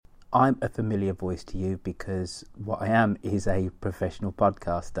I'm a familiar voice to you because what I am is a professional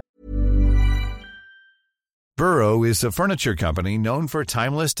podcaster. Burrow is a furniture company known for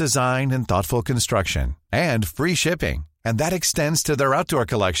timeless design and thoughtful construction, and free shipping, and that extends to their outdoor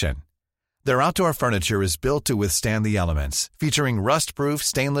collection. Their outdoor furniture is built to withstand the elements, featuring rust-proof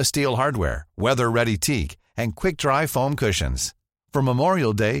stainless steel hardware, weather-ready teak, and quick-dry foam cushions. For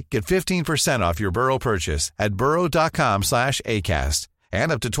Memorial Day, get 15% off your Burrow purchase at burrow.com/ACAST, and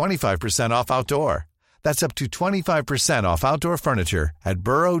up to 25% off outdoor. That's up to 25% off outdoor furniture at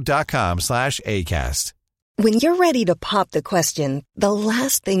burrow.com/ACAST. When you're ready to pop the question, the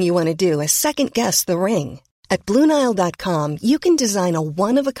last thing you want to do is second-guess the ring. At BlueNile.com, you can design a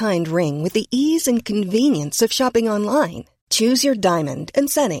one-of-a-kind ring with the ease and convenience of shopping online. Choose your diamond and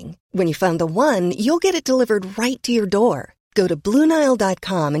setting. When you find the one, you'll get it delivered right to your door. Go to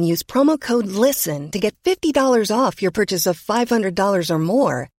BlueNile.com and use promo code LISTEN to get $50 off your purchase of $500 or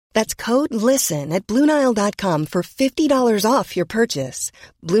more. That's code LISTEN at BlueNile.com for $50 off your purchase.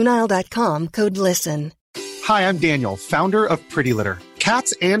 BlueNile.com, code LISTEN. Hi, I'm Daniel, founder of Pretty Litter.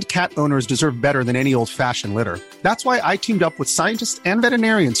 Cats and cat owners deserve better than any old-fashioned litter. That's why I teamed up with scientists and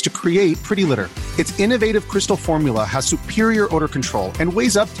veterinarians to create Pretty Litter. Its innovative crystal formula has superior odor control and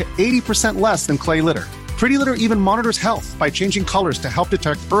weighs up to 80% less than clay litter. Pretty Litter even monitors health by changing colors to help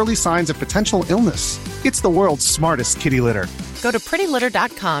detect early signs of potential illness. It's the world's smartest kitty litter. Go to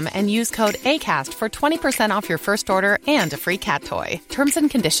prettylitter.com and use code ACAST for 20% off your first order and a free cat toy. Terms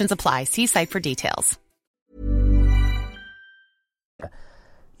and conditions apply. See site for details.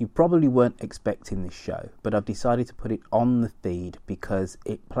 You probably weren't expecting this show, but I've decided to put it on the feed because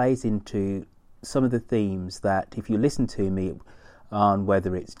it plays into some of the themes that, if you listen to me on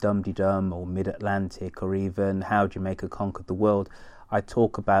whether it's Dum Dee Dum or Mid-Atlantic or even How Jamaica Conquered the World, I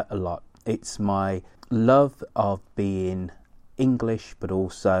talk about a lot. It's my love of being English, but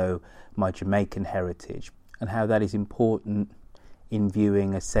also my Jamaican heritage, and how that is important in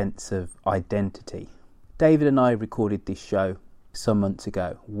viewing a sense of identity. David and I recorded this show some months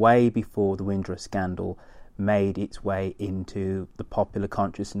ago, way before the Windrush scandal made its way into the popular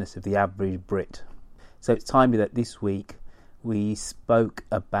consciousness of the average Brit. So it's timely that this week we spoke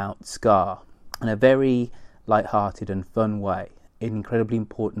about Scar in a very light-hearted and fun way, an incredibly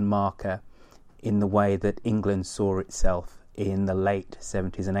important marker in the way that England saw itself in the late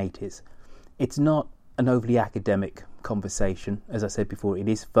 70s and 80s. It's not an overly academic conversation. As I said before, it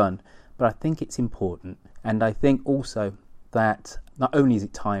is fun, but I think it's important. And I think also that not only is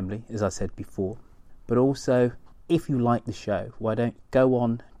it timely, as I said before, but also, if you like the show, why don't go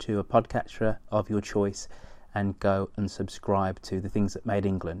on to a podcatcher of your choice and go and subscribe to The Things That Made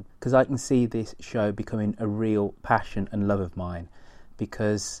England, because I can see this show becoming a real passion and love of mine,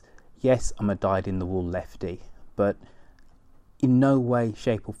 because yes, I'm a dyed-in-the-wool lefty, but in no way,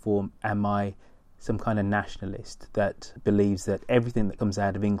 shape or form am I some kind of nationalist that believes that everything that comes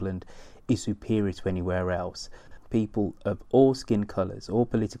out of England is superior to anywhere else. People of all skin colours, all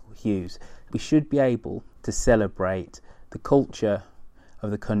political hues, we should be able to celebrate the culture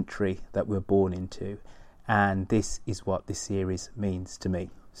of the country that we're born into, and this is what this series means to me.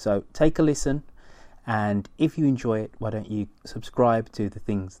 So take a listen, and if you enjoy it, why don't you subscribe to The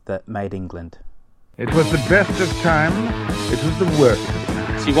Things That Made England. It was the best of times, it was the worst of times.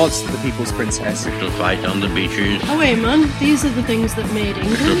 She was the people's princess. To fight on the beaches. Oh wait, man, these are the things that made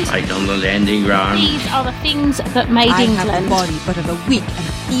England. To fight on the landing ground. These are the things that made England. I have the body but of a weak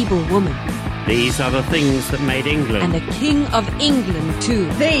and feeble woman. These are the things that made England. And the King of England too.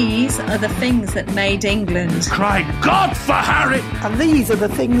 These are the things that made England. Cry God for Harry! And these are the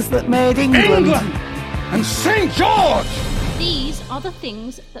things that made England. And St. George! These are the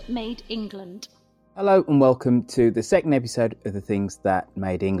things that made England. Hello and welcome to the second episode of The Things That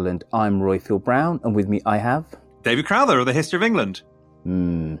Made England. I'm Royfield Brown, and with me I have... David Crowther of the History of England.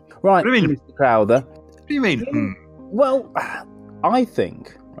 Right, what do you mean? Mr. Crowther. What do you mean? Well, I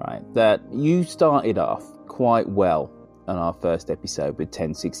think, right, that you started off quite well on our first episode with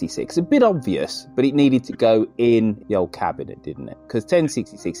 1066. A bit obvious, but it needed to go in the old cabinet, didn't it? Because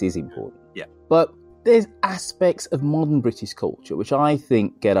 1066 is important. Yeah. But there's aspects of modern British culture which I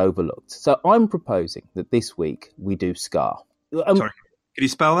think get overlooked. So I'm proposing that this week we do Scar. Sorry, can you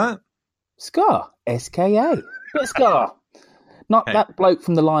spell that? Scar. S-K-A. But Scar. Not that bloke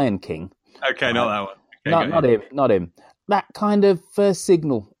from The Lion King. Okay, not that one. Okay, not him. That kind of first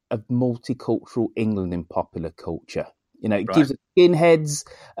signal of multicultural England in popular culture. You know, it gives skinheads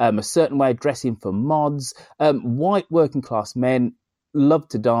a certain way of dressing for mods. White working class men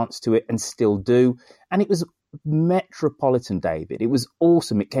loved to dance to it and still do. And it was metropolitan, David. It was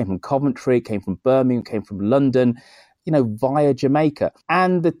awesome. It came from Coventry, it came from Birmingham, it came from London. via Jamaica.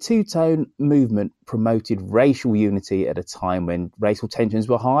 And the two-tone movement promoted racial unity at a time when racial tensions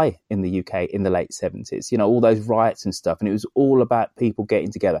were high in the UK in the late 70s. All those riots and stuff. And it was all about people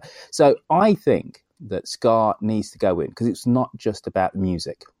getting together. So I think that ska needs to go in because it's not just about the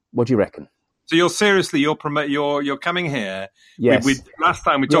music. What do you reckon? So you're coming here. Yes. Last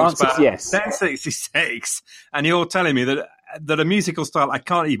time we talked about yes. 1066, and you're telling me that a musical style I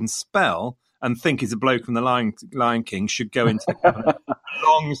can't even spell and think is a bloke from the Lion King should go into the cabinet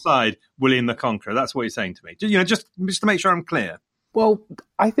alongside William the Conqueror. That's what you're saying to me. Just to make sure I'm clear. Well,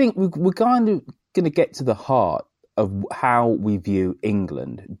 I think we're kind of going to get to the heart of how we view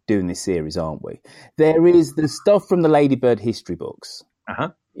England doing this series, aren't we? There is the stuff from the Ladybird history books.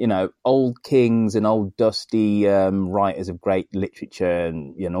 Uh-huh. Old kings and old dusty writers of great literature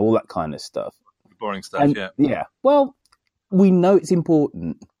and, all that kind of stuff. Boring stuff, yeah. Yeah. Well, we know it's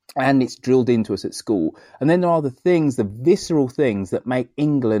important and it's drilled into us at school. And then there are the visceral things that make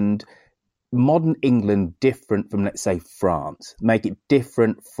modern England different from, let's say, France, make it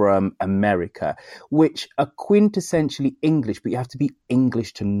different from America, which are quintessentially English, but you have to be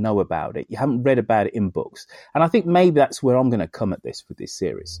English to know about it. You haven't read about it in books. And I think maybe that's where I'm going to come at this with this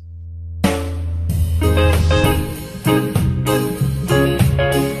series.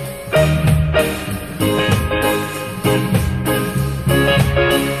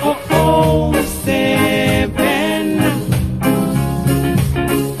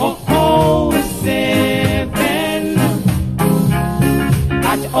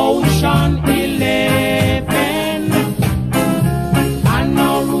 Ocean 11, and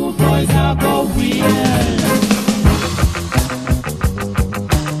no rude boys are go real.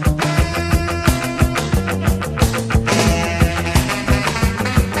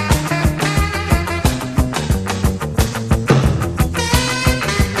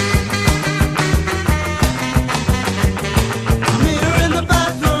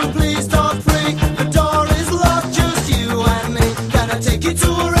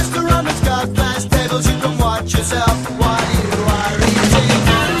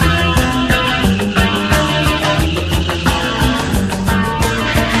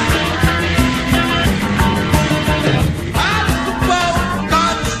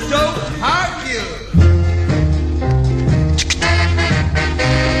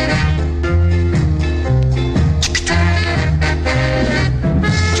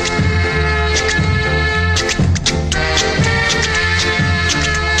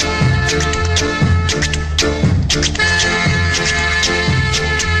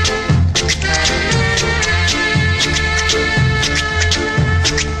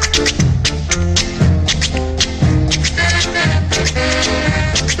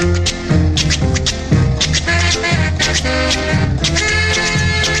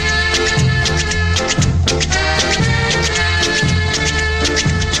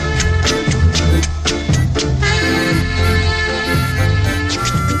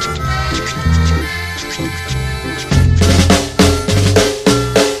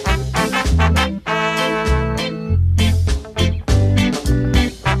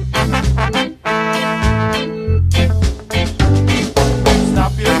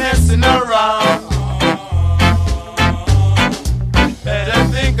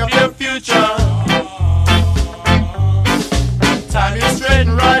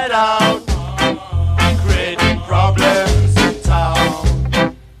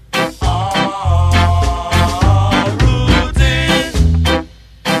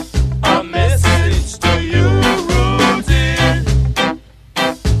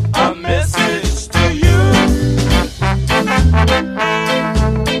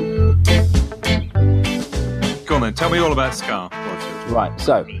 Ska. Right,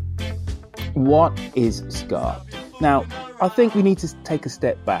 so what is ska? Now, I think we need to take a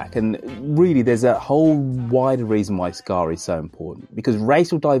step back, and really there's a whole wider reason why ska is so important, because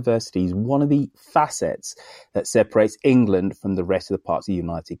racial diversity is one of the facets that separates England from the rest of the parts of the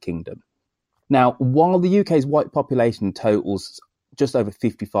United Kingdom. Now, while the UK's white population totals just over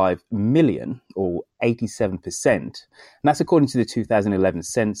 55 million, or 87%, and that's according to the 2011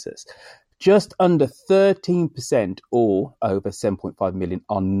 census, just under 13%, or over 7.5 million,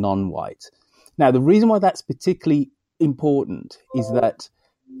 are non-white. Now, the reason why that's particularly important is that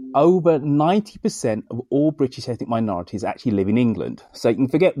over 90% of all British ethnic minorities actually live in England. So you can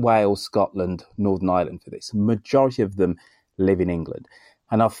forget Wales, Scotland, Northern Ireland for this. Majority of them live in England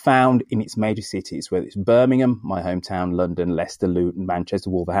and are found in its major cities, whether it's Birmingham, my hometown, London, Leicester, Luton,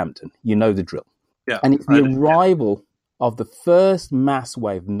 Manchester, Wolverhampton. You know the drill. Yeah, and it's the arrival of the first mass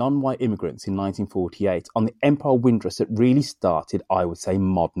wave of non-white immigrants in 1948 on the Empire Windrush that really started, I would say,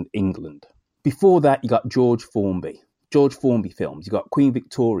 modern England. Before that, you got George Formby, George Formby films, you've got Queen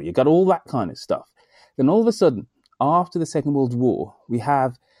Victoria, you've got all that kind of stuff. Then all of a sudden, after the Second World War, we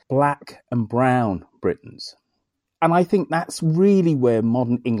have black and brown Britons. And I think that's really where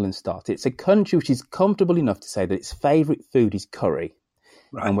modern England started. It's a country which is comfortable enough to say that its favourite food is curry,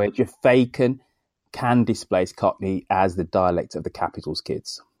 right, and where Jeff Bacon can displace Cockney as the dialect of the capital's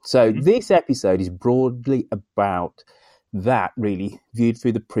kids. So this episode is broadly about that, really, viewed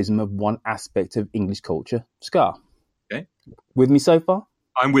through the prism of one aspect of English culture, ska. Okay. With me so far?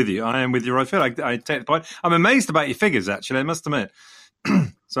 I'm with you. I am with you, Roifield. I take the point. I'm amazed about your figures, actually, I must admit.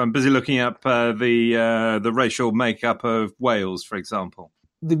 So I'm busy looking up the racial makeup of Wales, for example.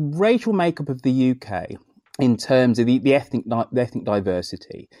 The racial makeup of the UK, in terms of the ethnic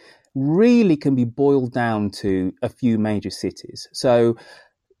diversity, really can be boiled down to a few major cities. So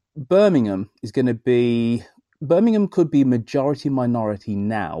Birmingham could be majority minority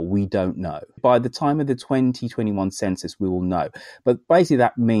now, we don't know. By the time of the 2021 census, we will know. But basically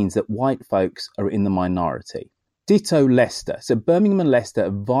that means that white folks are in the minority. Ditto Leicester. So Birmingham and Leicester are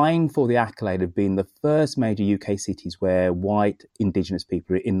vying for the accolade of being the first major UK cities where white Indigenous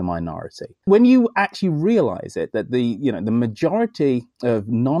people are in the minority. When you actually realise it, that the majority of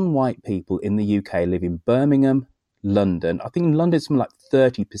non-white people in the UK live in Birmingham, London. I think in London it's something like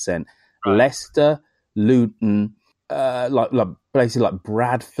 30%. Right. Leicester, Luton, like places like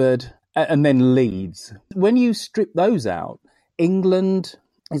Bradford, and then Leeds. When you strip those out, England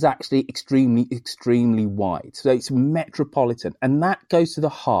is actually extremely, extremely white. So it's metropolitan. And that goes to the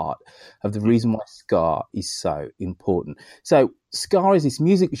heart of the reason why ska is so important. So ska is this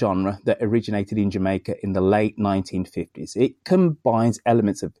music genre that originated in Jamaica in the late 1950s. It combines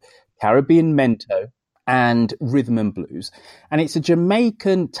elements of Caribbean mento and rhythm and blues. And it's a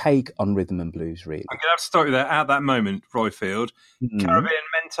Jamaican take on rhythm and blues, really. I'm going to have to stop you there at that moment, Roifield. Caribbean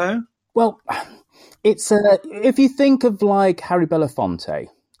mento? Well, it's if you think of like Harry Belafonte,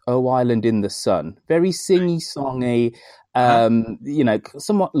 Oh Island in the Sun, very singy-songy,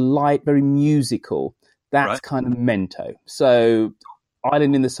 somewhat light, very musical. That's right. Kind of mento. So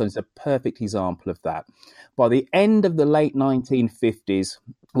Island in the Sun is a perfect example of that. By the end of the late 1950s,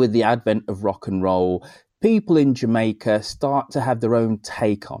 with the advent of rock and roll, people in Jamaica start to have their own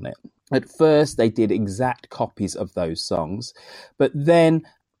take on it. At first, they did exact copies of those songs, but then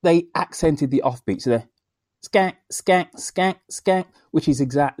they accented the offbeat. So they're skank, skank, skank, skank, which is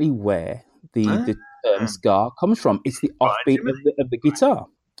exactly where the term ska comes from. It's the offbeat of the guitar.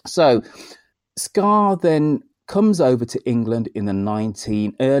 So ska then comes over to England in the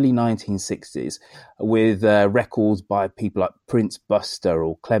early 1960s with records by people like Prince Buster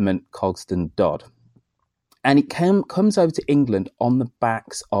or Clement Cogston Dodd. And it comes over to England on the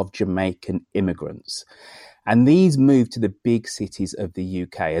backs of Jamaican immigrants. And these moved to the big cities of the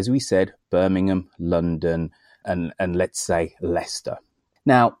UK, as we said, Birmingham, London, and let's say Leicester.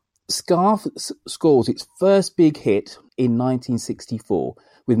 Now, ska scores its first big hit in 1964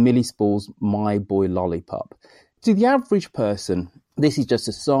 with Millie Spall's My Boy Lollipop. To the average person, this is just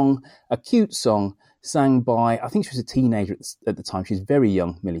a song, a cute song, sang by, I think she was a teenager at the time. She's very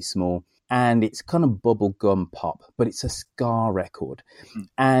young, Millie Small. And it's kind of bubblegum pop, but it's a ska record.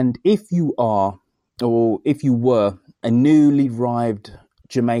 And if you were a newly arrived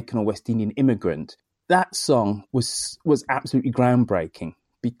Jamaican or West Indian immigrant, that song was absolutely groundbreaking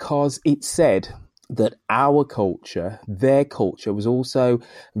because it said that our culture, their culture, was also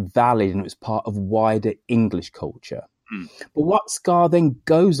valid and it was part of wider English culture. But what ska then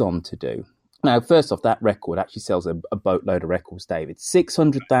goes on to do, now, first off, that record actually sells a boatload of records, David.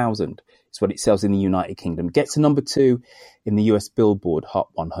 600,000 is what it sells in the United Kingdom. Gets to number 2 in the US Billboard Hot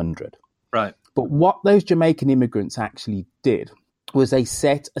 100. Right. But what those Jamaican immigrants actually did was they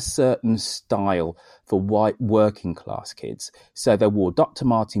set a certain style for white working class kids. So they wore Dr.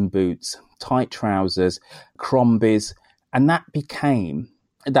 Martin boots, tight trousers, crombies, and that became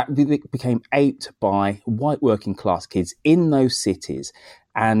aped by white working class kids in those cities.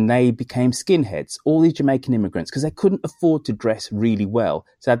 And they became skinheads, all these Jamaican immigrants, because they couldn't afford to dress really well.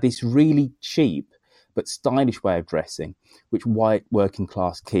 So they had this really cheap but stylish way of dressing, which white working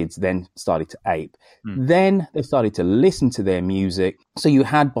class kids then started to ape. Then they started to listen to their music. So you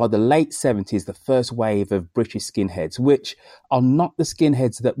had, by the late 70s, the first wave of British skinheads, which are not the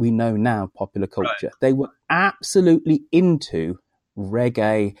skinheads that we know now, popular culture. Right. They were absolutely into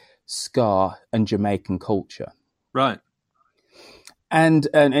reggae, ska, and Jamaican culture. Right. And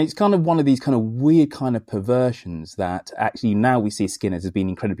it's kind of one of these kind of weird kind of perversions that actually now we see skinheads as being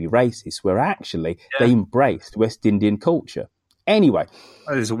incredibly racist, where actually they embraced West Indian culture. Anyway,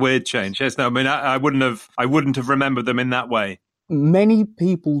 that is a weird change. Yes, no, I mean I wouldn't have remembered them in that way. Many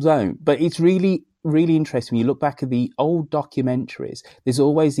people don't, but it's really really interesting, when you look back at the old documentaries, there's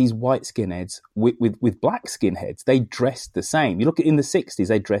always these white skinheads with black skinheads. They dressed the same. You look at in the 60s,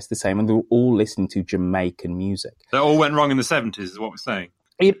 they dressed the same, and they were all listening to Jamaican music. That all went wrong in the 70s, is what we're saying.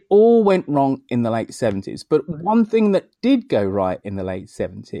 It all went wrong in the late 70s. But one thing that did go right in the late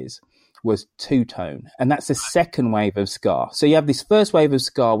 70s was two-tone, and that's the second wave of ska. So you have this first wave of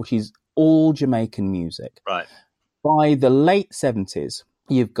ska, which is all Jamaican music. Right. By the late 70s,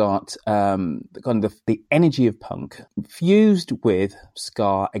 you've got the energy of punk fused with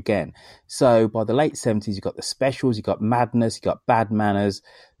ska again. So by the late 70s, you've got the Specials, you've got Madness, you've got Bad Manners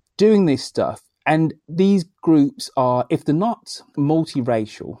doing this stuff. And these groups are, if they're not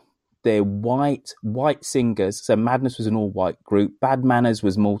multiracial, they're white singers. So Madness was an all-white group. Bad Manners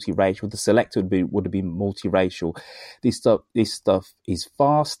was multiracial. The Selector would have been multiracial. This stuff is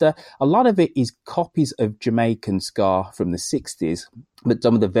faster. A lot of it is copies of Jamaican ska from the 60s, but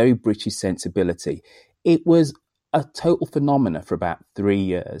some of the very British sensibility. It was a total phenomena for about 3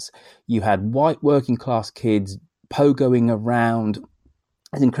 years. You had white working class kids pogoing around.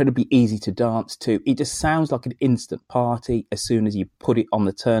 It's incredibly easy to dance to. It just sounds like an instant party as soon as you put it on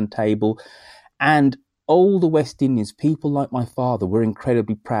the turntable. And all the West Indians, people like my father, were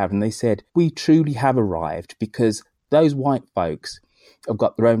incredibly proud. And they said, we truly have arrived because those white folks have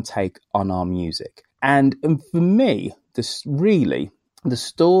got their own take on our music. And for me, the story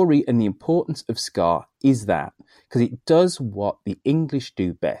and the importance of ska is that, because it does what the English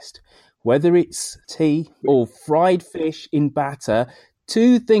do best. Whether it's tea or fried fish in batter,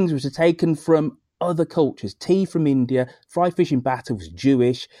 two things which are taken from other cultures. Tea from India, fried fish in batter was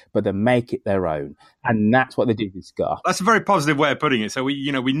Jewish, but they make it their own. And that's what they do with ska. That's a very positive way of putting it. So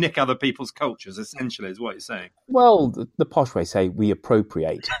we nick other people's cultures, essentially, is what you're saying. Well, the posh way say we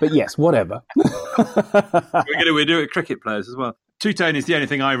appropriate. But yes, whatever. we do it with cricket players as well. Two-tone is the only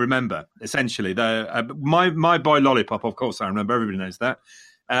thing I remember, essentially. My Boy Lollipop, of course, I remember. Everybody knows that.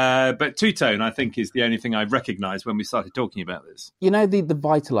 But two-tone, I think, is the only thing I recognised when we started talking about this. You know, the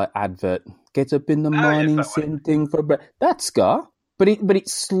Vitalite advert, get up in the morning, sing for bread. That's ska, but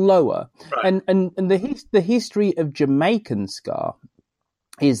it's slower. Right. And the history of Jamaican ska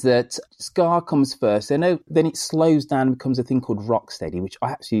is that ska comes first, then it slows down and becomes a thing called rocksteady, which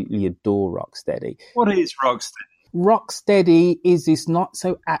I absolutely adore rocksteady. What is rocksteady? Rocksteady is this not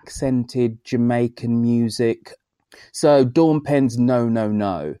so accented Jamaican music. So Dawn Penn's No No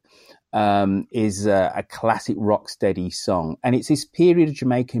No is a classic rocksteady song, and it's this period of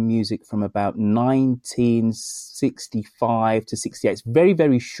Jamaican music from about 1965 to 68. It's very,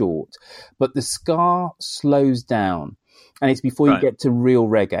 very short, but the ska slows down. And it's before you get to real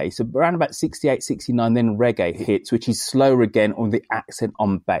reggae. So around about 68, 69, then reggae hits, which is slower again on the accent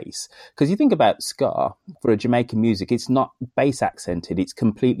on bass. Because you think about ska, for a Jamaican music, it's not bass accented. It's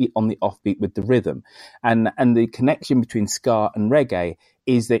completely on the offbeat with the rhythm. And the connection between ska and reggae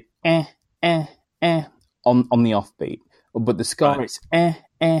is the on the offbeat. But the ska, it's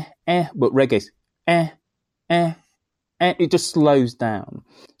but reggae's it just slows down.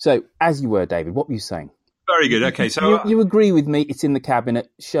 So as you were, David, what were you saying? Very good. Okay, so you agree with me? It's in the cabinet.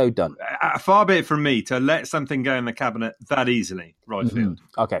 Show done. Far be it from me to let something go in the cabinet that easily, Roifield.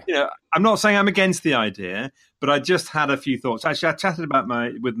 Mm-hmm. Okay. I'm not saying I'm against the idea, but I just had a few thoughts. Actually, I chatted about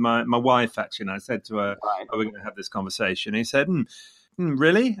with my wife. Actually, and I said to her, "Oh, we're going to have this conversation." And he said,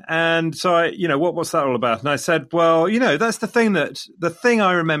 "Really?" And so I, what's that all about? And I said, "Well, that's the thing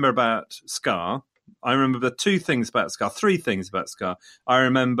I remember about ska. I remember the three things about ska. I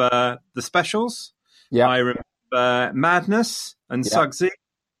remember the Specials." Yeah. I remember Madness and Suggsy,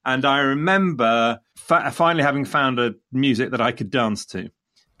 and I remember finally having found a music that I could dance to,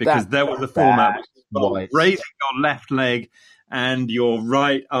 because there was a format which raising your left leg and your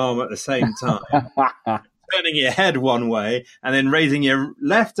right arm at the same time, turning your head one way, and then raising your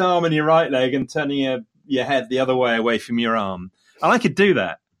left arm and your right leg and turning your head the other way away from your arm. And I could do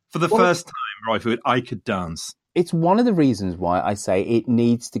that for the first time, Roifield. I could dance. It's one of the reasons why I say it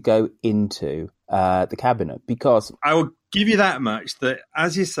needs to go into the cabinet, because I will give you that much, that,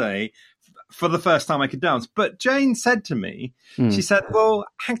 as you say, for the first time I could dance. But Jane said to me, she said, well,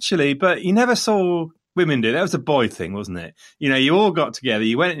 actually, but you never saw women do it. That was a boy thing, wasn't it? You all got together,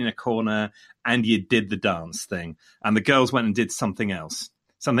 you went in a corner and you did the dance thing, and the girls went and did something else.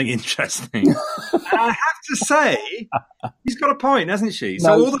 Something interesting. And I have to say, she's got a point, hasn't she?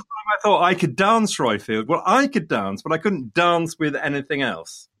 So all the time I thought I could dance, Roifield. Well, I could dance, but I couldn't dance with anything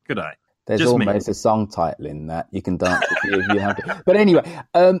else, could I? There's just almost a song title in that. You can dance if you have to. But anyway,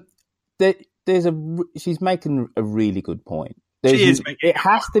 she's making a really good point. She is making it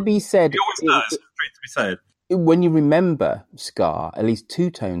has to be said. It always does. It's great to be said. When you remember ska, at least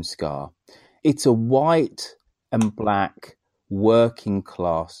two-tone ska, It's a white and black working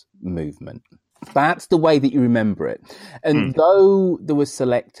class movement. That's the way that you remember it. And though there was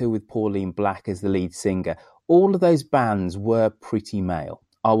Selecter with Pauline Black as the lead singer, all of those bands were pretty male.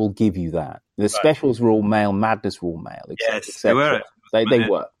 I will give you that. The Specials were all male, Madness were all male. Yes, they were.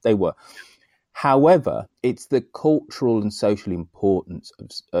 They were. However, it's the cultural and social importance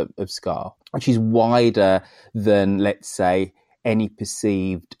of ska, which is wider than, let's say, any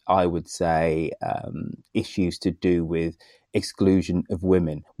perceived, I would say, issues to do with exclusion of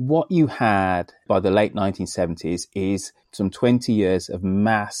women. What you had by the late 1970s is some 20 years of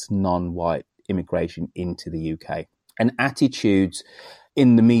mass non-white immigration into the UK. And attitudes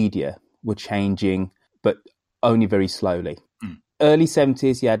in the media were changing, but only very slowly. Early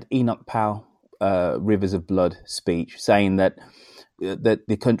 70s, you had Enoch Powell, Rivers of Blood speech, saying that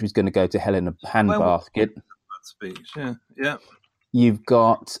the country's going to go to hell in a handbasket. Speech, yeah. You've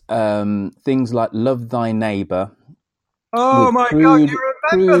got things like Love Thy Neighbour. Oh my God, you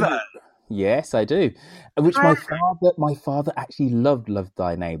remember that? Yes, I do. Which my father actually loved Love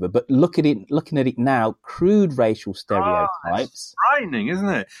Thy Neighbour. But looking at it now, crude racial stereotypes. It's frightening, isn't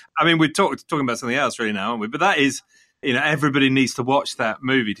it? I mean, we're talking about something else really now, aren't we? But that is, everybody needs to watch that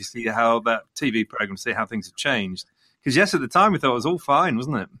movie to see how that TV program, see how things have changed. Because yes, at the time we thought it was all fine,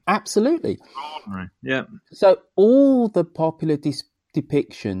 wasn't it? Absolutely. Ordinary. Yeah. So all the popular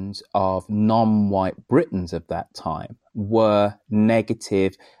depictions of non-white Britons of that time were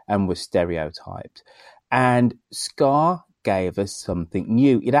negative and were stereotyped. And ska gave us something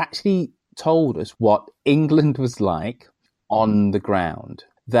new. It actually told us what England was like on the ground,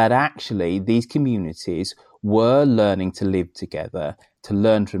 that actually these communities were learning to live together, to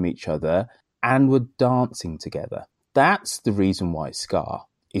learn from each other, and were dancing together. That's the reason why ska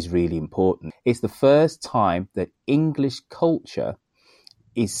is really important. It's the first time that English culture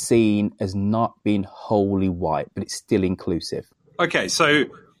is seen as not being wholly white, but it's still inclusive. Okay, so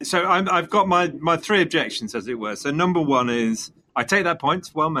I've got my three objections, as it were. So number one is, I take that point,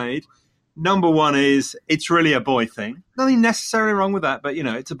 it's well made. Number one is, it's really a boy thing. Nothing necessarily wrong with that, but,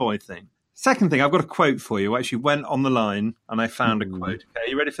 it's a boy thing. Second thing, I've got a quote for you. I actually went on the line and I found a quote. Okay, are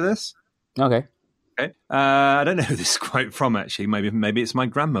you ready for this? Okay. I don't know who this quote from, actually. Maybe it's my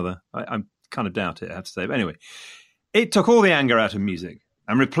grandmother. I kind of doubt it, I have to say. But anyway, it took all the anger out of music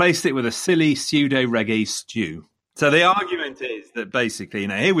and replaced it with a silly pseudo-reggae stew. So the argument is that basically,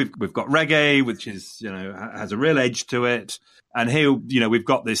 here we've got reggae, which is, has a real edge to it. And here, we've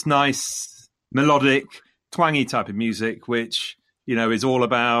got this nice, melodic, twangy type of music, which, is all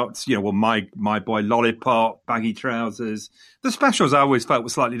about, my boy Lollipop, baggy trousers. The Specials I always felt were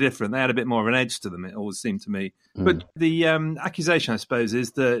slightly different. They had a bit more of an edge to them, it always seemed to me. But the accusation, I suppose,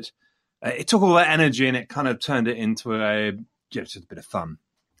 is that it took all that energy and it kind of turned it into just a bit of fun.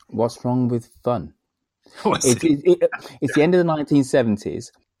 What's wrong with fun? It's the end of the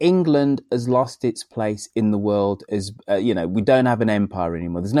 1970s. England has lost its place in the world as, we don't have an empire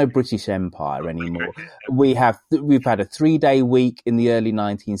anymore. There's no British Empire anymore. We've had a 3-day week in the early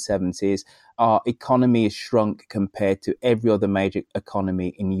 1970s. Our economy has shrunk compared to every other major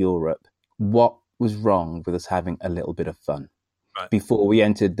economy in Europe. What was wrong with us having a little bit of fun before we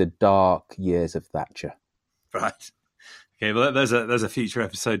entered the dark years of Thatcher? Right. Okay, well, there's a future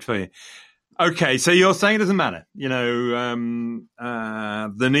episode for you. Okay, so you're saying it doesn't matter. There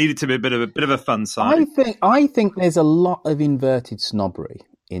needed to be a bit of a fun side. I think there's a lot of inverted snobbery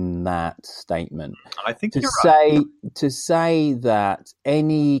in that statement. I think to say that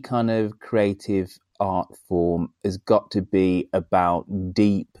any kind of creative art form has got to be about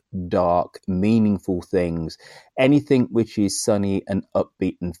deep, dark, meaningful things. Anything which is sunny and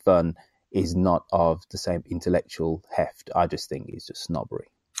upbeat and fun is not of the same intellectual heft. I just think it's just snobbery.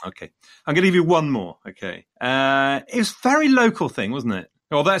 Okay. I'm going to give you one more. Okay. It was a very local thing, wasn't it?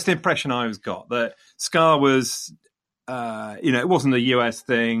 Well, that's the impression I got, that ska was, it wasn't a US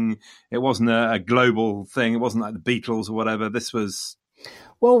thing. It wasn't a global thing. It wasn't like the Beatles or whatever. This was...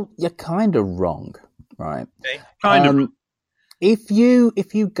 Well, you're kind of wrong, right? Okay. Kind of wrong. If you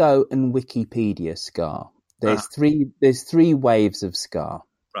go and Wikipedia ska, there's three waves of ska,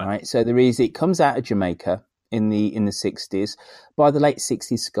 right? So it comes out of Jamaica in the 60s. By the late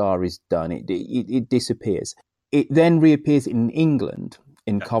 60s, ska is done. It disappears. It then reappears in England,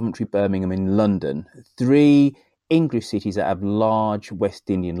 in Coventry, Birmingham, in London. 3 English cities that have large West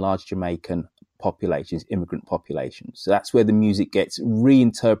Indian, large Jamaican populations, immigrant populations. So that's where the music gets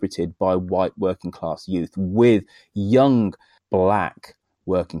reinterpreted by white working class youth with young black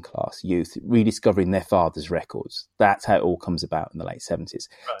working class youth rediscovering their father's records. That's how it all comes about in the late 70s.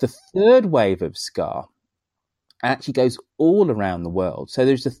 Right. The third wave of ska actually goes all around the world. So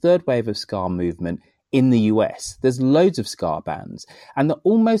there's the third wave of ska movement in the US. There's loads of ska bands, and they're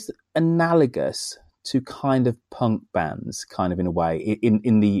almost analogous to kind of punk bands, kind of in a way,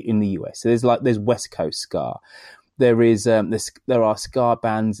 in the US. So there's West Coast ska. There are ska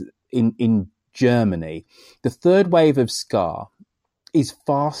bands in Germany. The third wave of ska is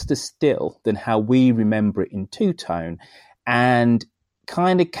faster still than how we remember it in two-tone, and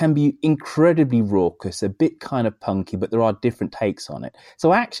kind of can be incredibly raucous, a bit kind of punky, but there are different takes on it.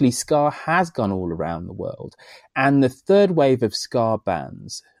 So actually, ska has gone all around the world. And the third wave of ska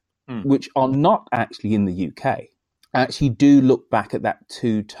bands, which are not actually in the UK, actually do look back at that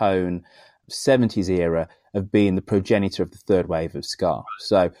two-tone 70s era of being the progenitor of the third wave of ska.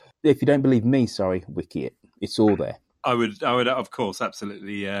 So if you don't believe me, sorry, wiki it. It's all there. I would, of course,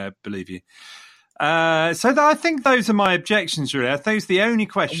 absolutely believe you. So I think those are my objections, really. Are those the only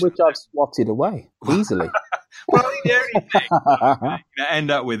questions? Which I've swatted away easily. Well, I think the only thing I'm going to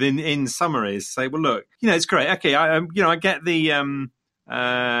end up with in summary is say, well, look, it's great. Okay, I get the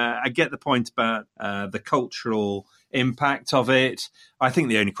point about the cultural impact of it. I think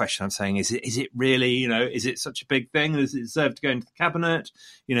the only question I'm saying is it really, is it such a big thing? Does it deserve to go into the cabinet?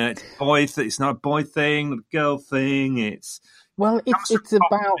 It's a boy it's not a boy thing, not a girl thing. It's about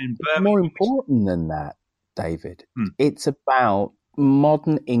more important than that, David. It's about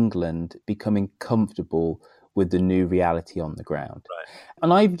modern England becoming comfortable with the new reality on the ground. Right.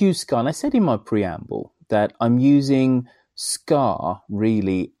 And I've used ska, and I said in my preamble that I'm using ska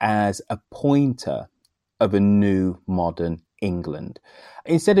really as a pointer of a new modern England.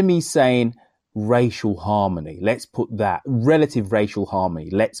 Instead of me saying racial harmony, let's put that, relative racial harmony,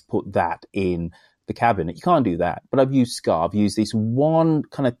 let's put that in the cabinet. You can't do that. But I've used ska. I've used this one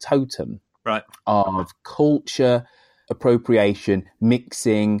kind of totem of culture, appropriation,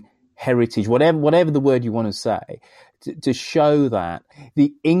 mixing, heritage, whatever the word you want to say, to show that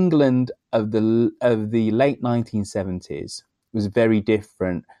the England of the late 1970s was very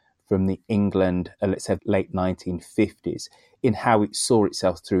different from the England, let's say, late 1950s, in how it saw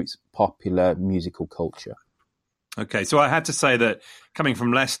itself through its popular musical culture. Okay, so I had to say that coming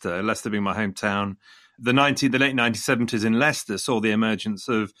from Leicester being my hometown, the late 1970s in Leicester saw the emergence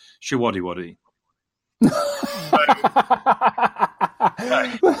of Showaddywaddy. It's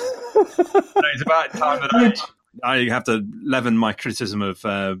about time that I have to leaven my criticism of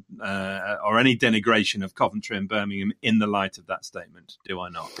or any denigration of Coventry and Birmingham in the light of that statement, do I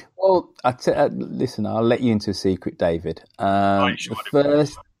not? Well, listen, I'll let you into a secret, David.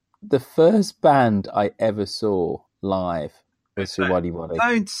 The first band I ever saw live was Showaddywaddy.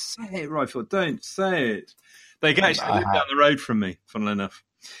 Don't say it, Rifle. Don't say it. They actually live down the road from me, funnily enough.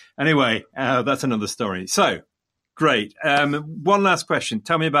 Anyway, that's another story. So, great. One last question.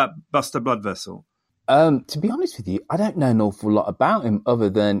 Tell me about Buster Bloodvessel. To be honest with you, I don't know an awful lot about him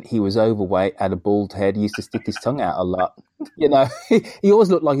other than he was overweight, had a bald head, he used to stick his tongue out a lot. He always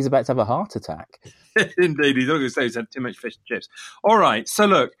looked like he's about to have a heart attack. Indeed, he's always saying he's had too much fish and chips. All right, so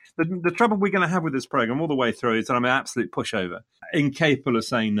look, the trouble we're going to have with this program all the way through is that I'm an absolute pushover, incapable of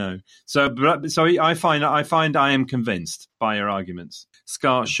saying no. So I find I am convinced by your arguments.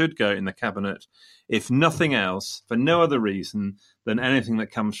 Ska should go in the cabinet, if nothing else, for no other reason than anything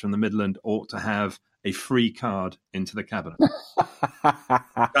that comes from the Midland ought to have a free card into the cabinet.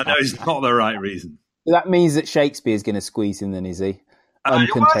 I know it's not the right reason. That means that Shakespeare's going to squeeze in then, is he?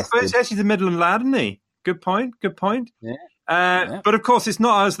 Uncontested. Yes, he's a Midland lad, isn't he? Good point. Yeah. But of course, it's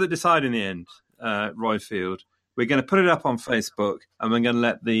not us that decide in the end, Royfield. We're going to put it up on Facebook, and we're going to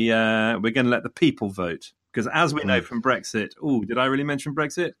let the people vote. Because as we know from Brexit, did I really mention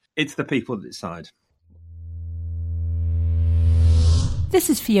Brexit? It's the people that decide. This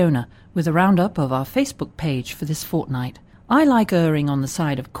is Fiona with a roundup of our Facebook page for this fortnight. I like erring on the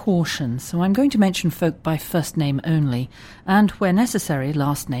side of caution, so I'm going to mention folk by first name only, and, where necessary,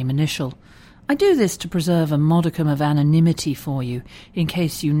 last name initial. I do this to preserve a modicum of anonymity for you, in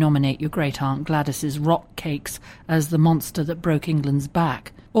case you nominate your great-aunt Gladys's rock cakes as the monster that broke England's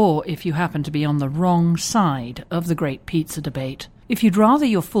back, or if you happen to be on the wrong side of the great pizza debate. If you'd rather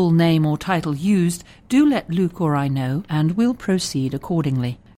your full name or title used, do let Luke or I know, and we'll proceed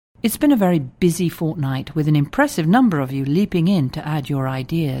accordingly. It's been a very busy fortnight, with an impressive number of you leaping in to add your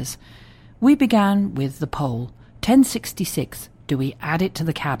ideas. We began with the poll. 1066, do we add it to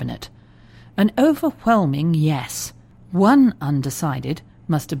the cabinet? An overwhelming yes. One undecided,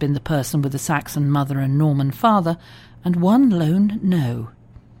 must have been the person with a Saxon mother and Norman father, and one lone no.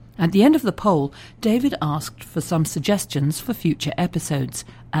 At the end of the poll, David asked for some suggestions for future episodes,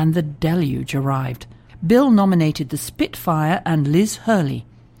 and the deluge arrived. Bill nominated the Spitfire and Liz Hurley.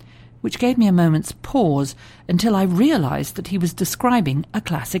 which gave me a moment's pause until I realised that he was describing a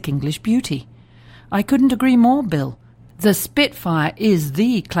classic English beauty. I couldn't agree more, Bill. The Spitfire is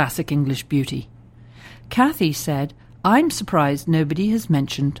the classic English beauty. Kathy said, I'm surprised nobody has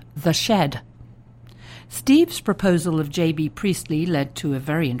mentioned The Shed. Steve's proposal of J.B. Priestley led to a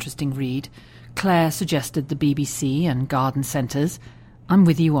very interesting read. Claire suggested the BBC and garden centres. I'm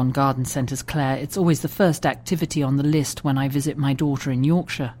with you on garden centres, Claire. It's always the first activity on the list when I visit my daughter in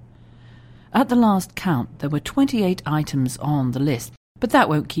Yorkshire. At the last count, there were 28 items on the list, but that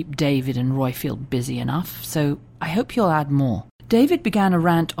won't keep David and Royfield busy enough, so I hope you'll add more. David began a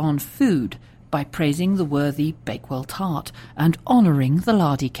rant on food by praising the worthy Bakewell tart and honouring the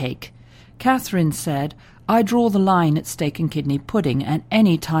lardy cake. Catherine said, I draw the line at steak and kidney pudding and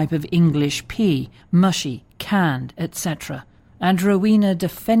any type of English pea, mushy, canned, etc. And Rowena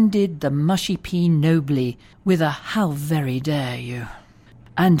defended the mushy pea nobly with a how very dare you.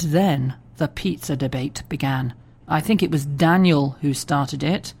 And then the pizza debate began. I think it was Daniel who started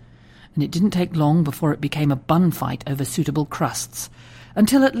it, and it didn't take long before it became a bun fight over suitable crusts,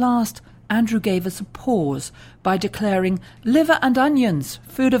 until at last Andrew gave us a pause by declaring liver and onions,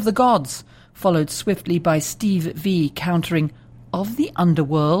 food of the gods, followed swiftly by Steve V countering, of the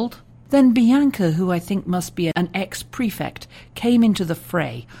underworld. Then Bianca, who I think must be an ex-prefect, came into the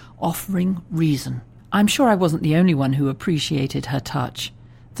fray, offering reason. I'm sure I wasn't the only one who appreciated her touch.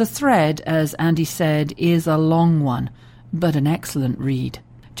 The thread, as Andy said, is a long one, but an excellent read.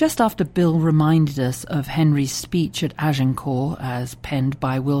 Just after Bill reminded us of Henry's speech at Agincourt, as penned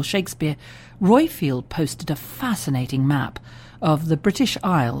by Will Shakespeare, Royfield posted a fascinating map of the British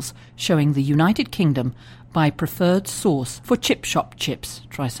Isles showing the United Kingdom by preferred source for chip shop chips.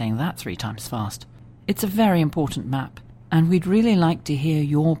 Try saying that 3 times fast. It's a very important map, and we'd really like to hear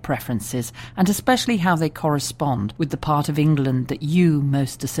your preferences, and especially how they correspond with the part of England that you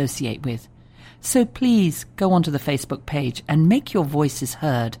most associate with. So please go onto the Facebook page and make your voices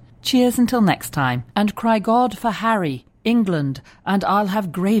heard. Cheers until next time, and cry God for Harry, England, and I'll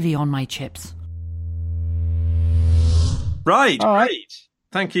have gravy on my chips. Right, great.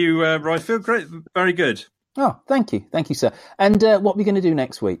 Thank you, Royfield. Great, very good. Oh, thank you. Thank you, sir. And what are we going to do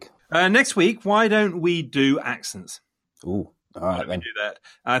next week? Next week, why don't we do accents? Ooh, all right then. Do that.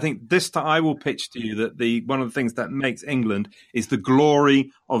 I think this time I will pitch to you that one of the things that makes England is the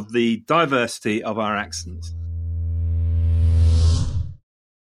glory of the diversity of our accents.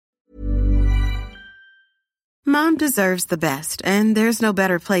 Mom deserves the best, and there's no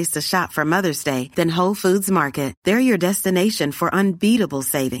better place to shop for Mother's Day than Whole Foods Market. They're your destination for unbeatable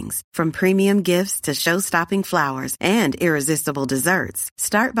savings, from premium gifts to show-stopping flowers and irresistible desserts.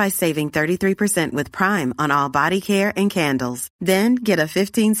 Start by saving 33% with Prime on all body care and candles. Then get a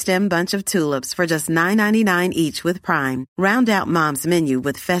 15-stem bunch of tulips for just $9.99 each with Prime. Round out Mom's menu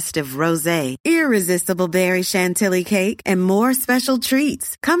with festive rosé, irresistible berry chantilly cake, and more special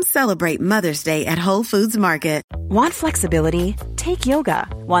treats. Come celebrate Mother's Day at Whole Foods Market. Want flexibility? Take yoga.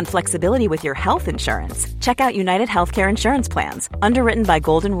 Want flexibility with your health insurance? Check out United Healthcare Insurance Plans. Underwritten by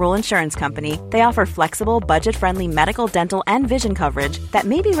Golden Rule Insurance Company, they offer flexible, budget-friendly medical, dental, and vision coverage that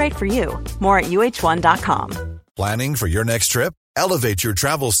may be right for you. More at uh1.com. Planning for your next trip? Elevate your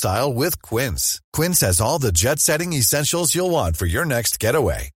travel style with Quince. Quince has all the jet-setting essentials you'll want for your next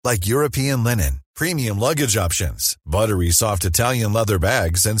getaway, like European linen, premium luggage options, buttery soft Italian leather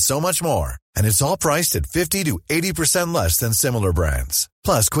bags, and so much more. And it's all priced at 50 to 80% less than similar brands.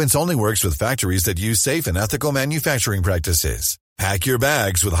 Plus, Quince only works with factories that use safe and ethical manufacturing practices. Pack your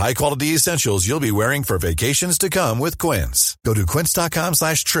bags with high-quality essentials you'll be wearing for vacations to come with Quince. Go to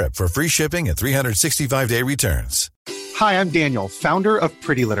quince.com/trip for free shipping and 365-day returns. Hi, I'm Daniel, founder of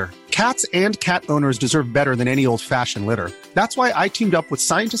Pretty Litter. Cats and cat owners deserve better than any old-fashioned litter. That's why I teamed up with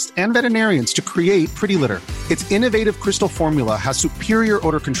scientists and veterinarians to create Pretty Litter. Its innovative crystal formula has superior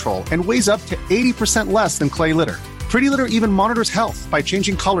odor control and weighs up to 80% less than clay litter. Pretty Litter even monitors health by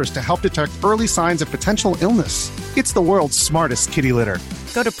changing colors to help detect early signs of potential illness. It's the world's smartest kitty litter.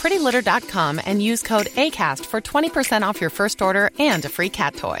 Go to prettylitter.com and use code ACAST for 20% off your first order and a free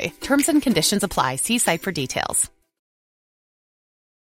cat toy. Terms and conditions apply. See site for details.